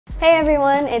Hey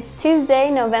everyone, it's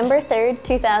Tuesday, November 3rd,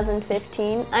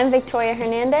 2015. I'm Victoria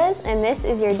Hernandez, and this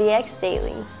is your DX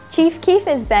Daily. Chief Keef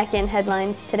is back in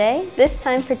headlines today, this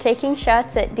time for taking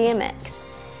shots at DMX.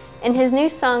 In his new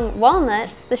song,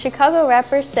 Walnuts, the Chicago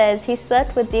rapper says he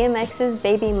slept with DMX's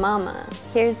baby mama.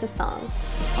 Here's the song.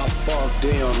 I fucked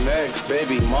DMX,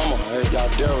 baby mama, hey,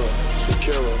 Yadira,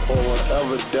 Shakira, or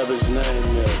whatever Deborah's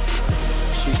name is.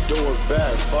 She threw it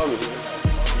back for me.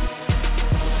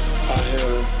 I hear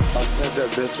her. I sent that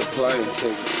bitch a plane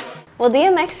ticket. Will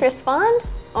DMX respond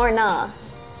or nah?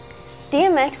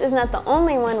 DMX is not the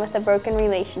only one with a broken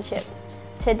relationship.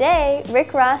 Today,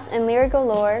 Rick Ross and Lira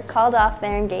Galore called off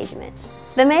their engagement.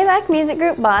 The Maybach music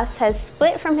group boss has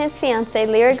split from his fiancée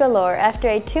Lira Galore after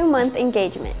a 2-month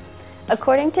engagement.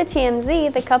 According to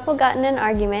TMZ, the couple got in an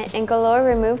argument and Galore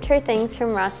removed her things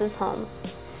from Ross's home.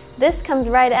 This comes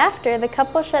right after the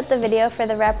couple shot the video for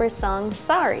the rapper's song,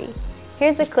 Sorry.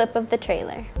 Here's a clip of the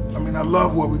trailer. I mean, I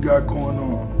love what we got going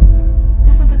on.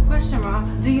 That's a big question, Ross.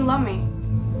 Do you love me?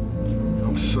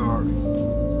 I'm sorry.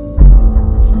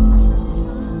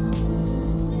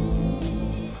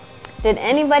 Did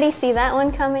anybody see that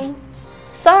one coming?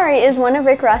 Sorry is one of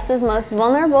Rick Ross's most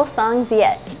vulnerable songs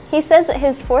yet. He says that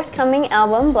his forthcoming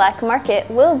album, Black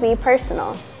Market, will be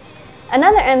personal.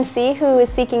 Another MC who is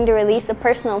seeking to release a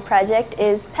personal project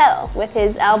is Pell with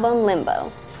his album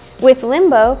Limbo. With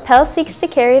Limbo, Pell seeks to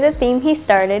carry the theme he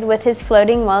started with his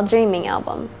Floating While Dreaming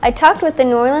album. I talked with the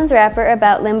New Orleans rapper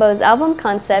about Limbo's album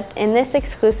concept in this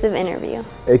exclusive interview.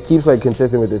 It keeps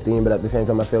consistent with the theme, but at the same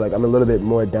time I feel like I'm a little bit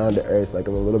more down to earth, I'm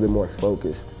a little bit more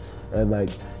focused.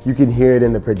 And you can hear it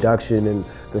in the production and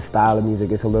the style of music.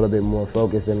 It's a little bit more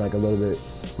focused and a little bit,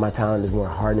 my talent is more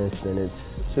harnessed, and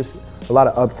it's just a lot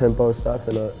of up-tempo stuff,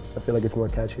 and I feel like it's more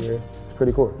catchier. It's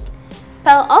pretty cool.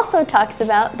 Pell also talks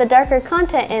about the darker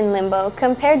content in Limbo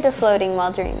compared to Floating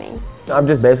While Dreaming. I've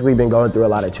just basically been going through a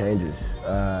lot of changes.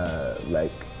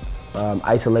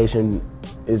 Isolation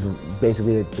is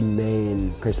basically the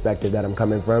main perspective that I'm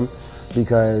coming from,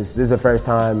 because this is the first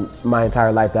time my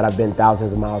entire life that I've been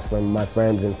thousands of miles from my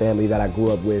friends and family that I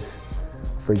grew up with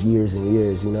for years and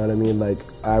years, you know what I mean?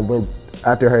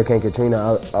 After Hurricane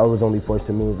Katrina, I was only forced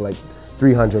to move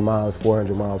 300 miles,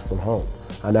 400 miles from home.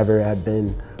 I never had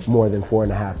been more than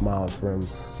 4.5 miles from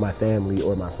my family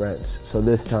or my friends. So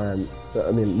this time,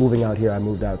 moving out here, I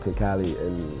moved out to Cali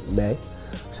in May.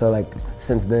 So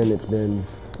since then, it's been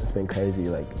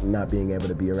crazy, not being able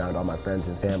to be around all my friends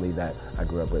and family that I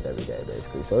grew up with every day,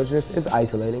 basically. So it's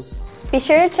isolating. Be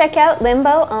sure to check out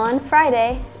Limbo on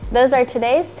Friday. Those are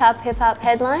today's top hip-hop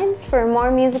headlines. For more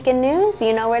music and news,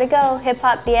 you know where to go,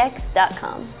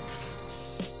 hiphopdx.com.